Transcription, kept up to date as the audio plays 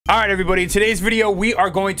All right, everybody, in today's video, we are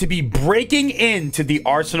going to be breaking into the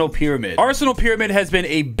Arsenal Pyramid. Arsenal Pyramid has been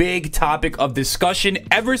a big topic of discussion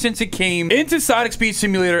ever since it came into Sonic Speed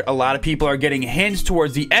Simulator. A lot of people are getting hints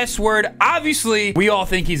towards the S word. Obviously, we all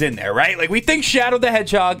think he's in there, right? Like, we think Shadow the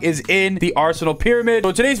Hedgehog is in the Arsenal Pyramid. So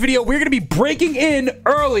in today's video, we're going to be breaking in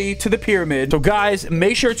early to the pyramid. So guys,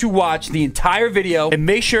 make sure to watch the entire video and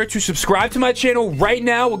make sure to subscribe to my channel right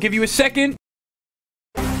now. We'll give you a second.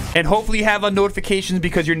 And hopefully you have on notifications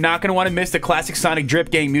because you're not going to want to miss the classic Sonic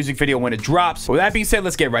Drip Gang music video when it drops. With that being said,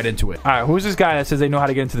 let's get right into it. All right, who's this guy that says they know how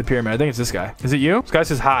to get into the pyramid? I think it's this guy. Is it you? This guy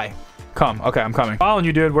says hi. Come. Okay, I'm coming. Following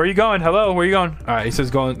you, dude. Where are you going? Hello, where are you going? All right, he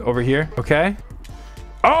says going over here. Okay.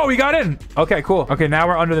 Oh, we got in. Okay, cool. Okay, now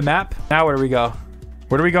we're under the map. Now where do we go?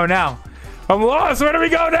 Where do we go now? I'm lost. Where do we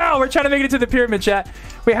go now? We're trying to make it to the pyramid, chat.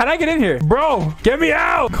 Wait, how'd I get in here? Bro, get me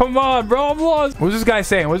out. Come on, bro. I'm lost. What's this guy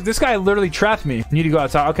saying? This guy literally trapped me. Need to go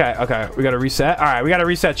outside. Okay. We got to reset. All right, we got to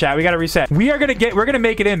reset, chat. We got to reset. We're going to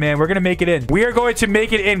make it in, man. We're going to make it in. We are going to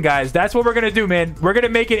make it in, guys. That's what we're going to do, man. We're going to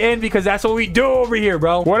make it in because that's what we do over here,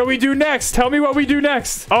 bro. What do we do next? Tell me what we do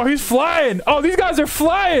next. Oh, he's flying. Oh, these guys are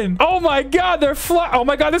flying. Oh my God, they're flying. Oh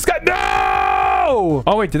my God, this guy. No.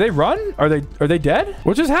 Oh, wait, did they run? Are they dead?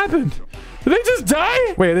 What just happened? Did they just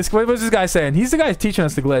die? Wait, what was this guy saying? He's the guy teaching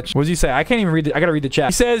us the glitch. What does he say? I can't even read it. I gotta read the chat.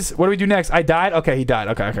 He says, what do we do next? I died? Okay, he died.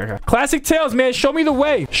 Okay. Classic Tales, man. Show me the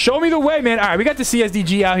way. Show me the way, man. All right, we got the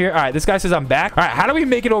CSDG out here. All right, this guy says I'm back. All right, how do we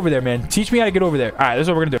make it over there, man? Teach me how to get over there. All right, this is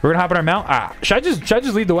what we're gonna do. We're gonna hop on our mount. All right, should I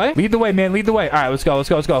just lead the way? Lead the way, man. Lead the way. All right, let's go.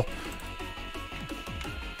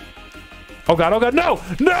 Oh God, no!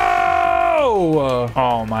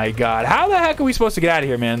 Oh my God. How the heck are we supposed to get out of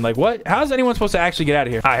here, man? Like, what? How is anyone supposed to actually get out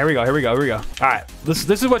of here? All right, here we go. All right, this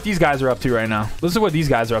is what these guys are up to right now.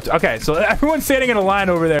 Okay, so everyone's standing in a line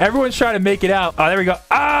over there. Everyone's trying to make it out. Oh, there we go.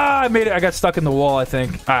 Ah, I made it. I got stuck in the wall, I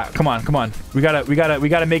think. All right, come on. We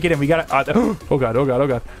gotta make it in. Oh God.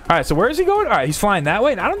 All right, so where is he going? All right, he's flying that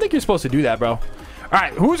way. And I don't think you're supposed to do that, bro. All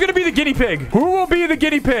right, who's gonna be the guinea pig? Who will be the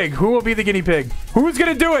guinea pig? Who's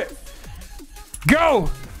gonna do it? Go!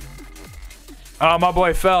 Oh, my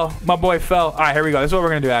boy fell. All right, here we go. This is what we're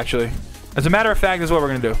going to do, actually. As a matter of fact, this is what we're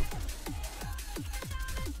going to do.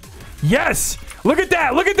 Yes! Look at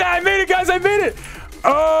that. I made it, guys. I made it.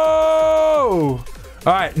 Oh!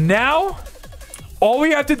 All right, now, all we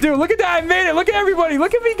have to do. Look at that. I made it. Look at everybody.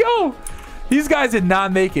 Look at me go. These guys did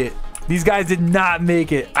not make it.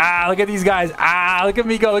 Ah, look at these guys. Ah, look at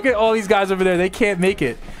me go. Look at all these guys over there. They can't make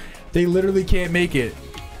it. They literally can't make it.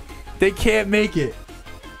 They can't make it.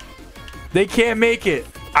 All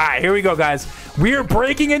right, here we go, guys. We are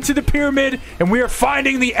breaking into the pyramid, and we are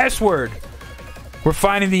finding the S word.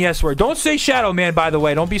 Don't say Shadow Man, by the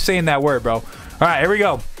way. Don't be saying that word, bro. All right, here we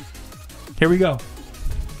go.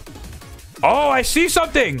 Oh, I see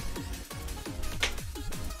something.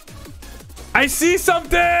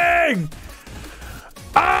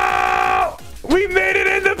 Oh, we made it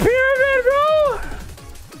in the pyramid, bro.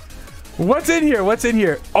 What's in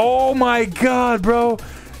here? Oh my God, bro.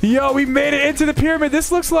 Yo, we made it into the pyramid.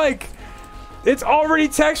 This looks like it's already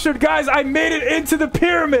textured. Guys, I made it into the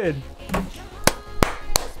pyramid.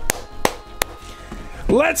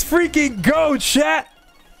 Let's freaking go, chat.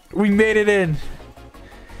 We made it in.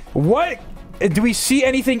 What? Do we see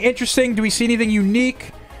anything interesting? Do we see anything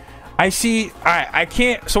unique? I see. All right, I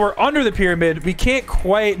can't. So we're under the pyramid. We can't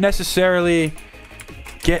quite necessarily...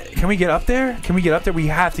 Can we get up there? We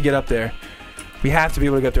have to get up there. We have to be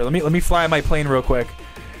able to get there. Let me fly my plane real quick.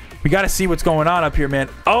 We got to see what's going on up here, man.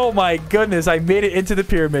 Oh my goodness, I made it into the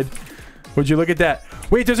pyramid. Would you look at that?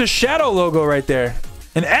 Wait, there's a Shadow logo right there.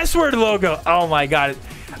 An S word logo. Oh my God.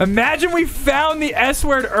 Imagine we found the S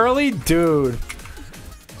word early, dude.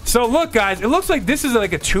 So look, guys, it looks like this is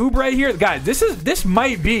like a tube right here. Guys, this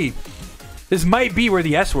might be where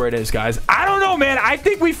the S word is, guys. I don't know, man. I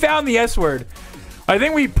think we found the S word. I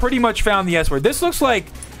think we pretty much found the S word. This looks like...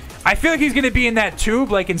 I feel like he's going to be in that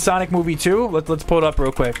tube like in Sonic Movie 2. Let's pull it up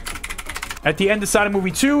real quick. At the end of Sonic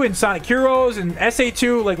Movie 2 and Sonic Heroes and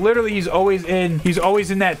SA2, like literally he's always in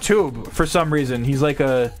that tube for some reason. He's like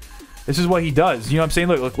a... This is what he does. You know what I'm saying?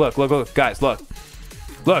 Look, guys, look.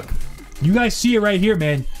 Look. You guys see it right here,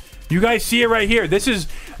 man. This is...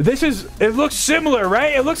 It looks similar,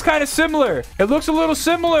 right? It looks kind of similar. It looks a little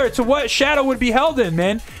similar to what Shadow would be held in,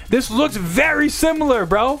 man. This looks very similar,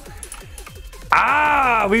 bro.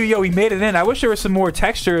 Ah, we made it in. I wish there was some more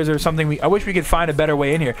textures or something. I wish we could find a better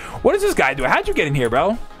way in here. What does this guy do? How'd you get in here,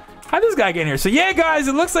 bro? How'd this guy get in here? So yeah, guys,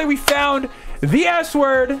 it looks like we found the S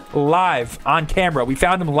word live on camera. We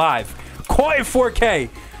found him live. Caught in 4K.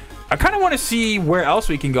 I kind of want to see where else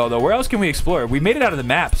we can go, though. Where else can we explore? We made it out of the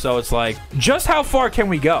map, so it's like, just how far can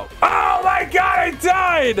we go? Oh, my my god, I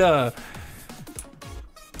died!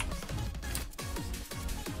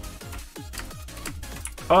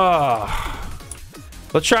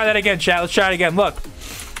 Let's try that again, chat. Let's try it again. Look.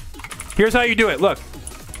 Here's how you do it. Look.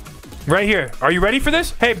 Right here. Are you ready for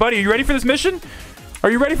this? Hey, buddy, are you ready for this mission?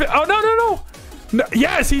 Are you ready for... Oh, no.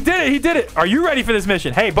 Yes, he did it. He did it. Are you ready for this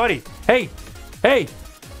mission? Hey, buddy. Hey.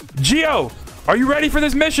 Geo, are you ready for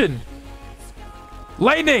this mission?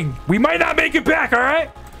 Lightning, we might not make it back, all right?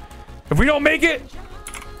 If we don't make it,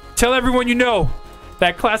 tell everyone you know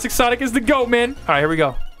that Classic Sonic is the GOAT, man. All right, here we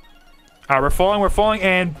go. All right, we're falling,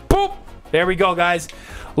 and boop. There we go, guys.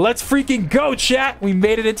 Let's freaking go, chat. We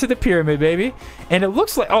made it into the pyramid, baby. And it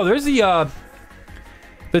looks like... Oh, there's the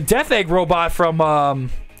Death Egg robot from...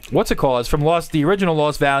 what's it called? It's from the original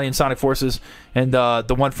Lost Valley and Sonic Forces, and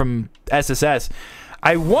the one from SSS.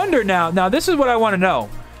 I wonder now, this is what I want to know.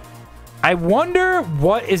 I wonder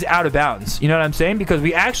what is out of bounds. You know what I'm saying? Because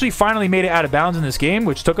we actually finally made it out of bounds in this game,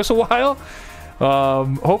 which took us a while.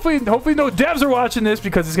 Hopefully no devs are watching this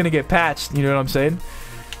because it's going to get patched. You know what I'm saying?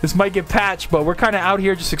 This might get patched, but we're kind of out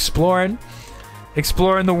here just exploring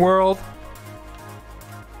the world.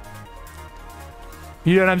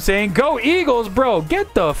 You know what I'm saying? Go Eagles, bro.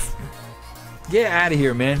 Get out of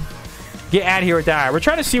here, man. Get out of here with that. We're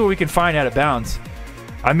trying to see what we can find out of bounds.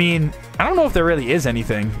 I mean, I don't know if there really is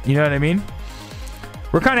anything. You know what I mean?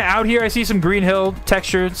 We're kind of out here. I see some Green Hill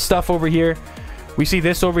textured stuff over here. We see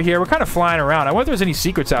this over here. We're kind of flying around. I wonder if there's any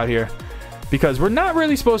secrets out here, because we're not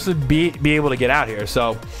really supposed to be able to get out here.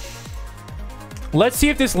 So let's see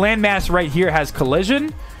if this landmass right here has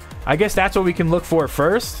collision. I guess that's what we can look for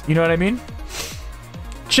first. You know what I mean?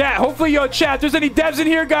 Chat, hopefully, chat, if there's any devs in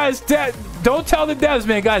here, guys, don't tell the devs,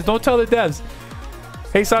 man, guys. Don't tell the devs.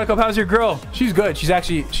 Hey, Sonic Up, how's your girl? She's good.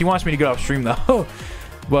 She wants me to get off stream, though.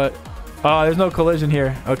 But, there's no collision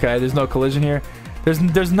here. Okay, there's no collision here. There's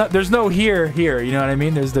no here, you know what I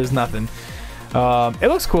mean? There's nothing. It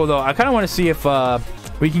looks cool, though. I kind of want to see if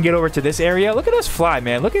we can get over to this area. Look at us fly,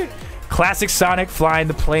 man. Look at Classic Sonic flying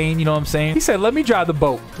the plane, you know what I'm saying? He said, let me drive the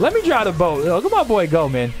boat. Let me drive the boat. Look at my boy go,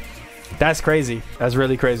 man. That's crazy. That's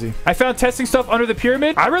really crazy. I found testing stuff under the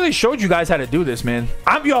pyramid. I really showed you guys how to do this, man.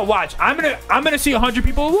 Y'all watch. I'm gonna see 100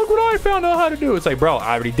 people. Look what I found out how to do. It's like, bro,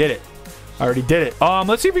 I already did it.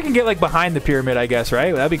 Let's see if we can get like behind the pyramid, I guess,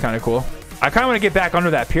 right? That'd be kind of cool. I kind of want to get back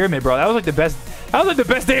under that pyramid, bro. That was like the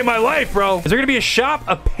best day of my life, bro. Is there gonna be a shop?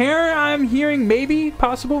 Apparent, I'm hearing, maybe,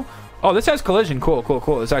 possible. Oh, this has collision. Cool.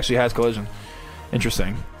 This actually has collision.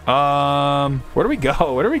 Interesting. Where do we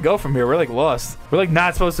go? Where do we go from here? We're like lost. We're like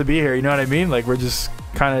not supposed to be here. You know what I mean? Like we're just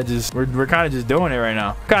kind of just doing it right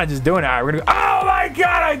now. Kind of just doing it. All right, we're gonna go. Oh my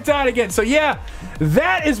god, I died again. So yeah,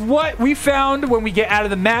 that is what we found when we get out of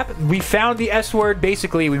the map. We found the S word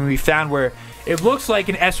basically when we found where it looks like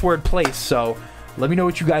an S word place. So let me know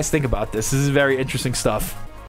what you guys think about this. This is very interesting stuff.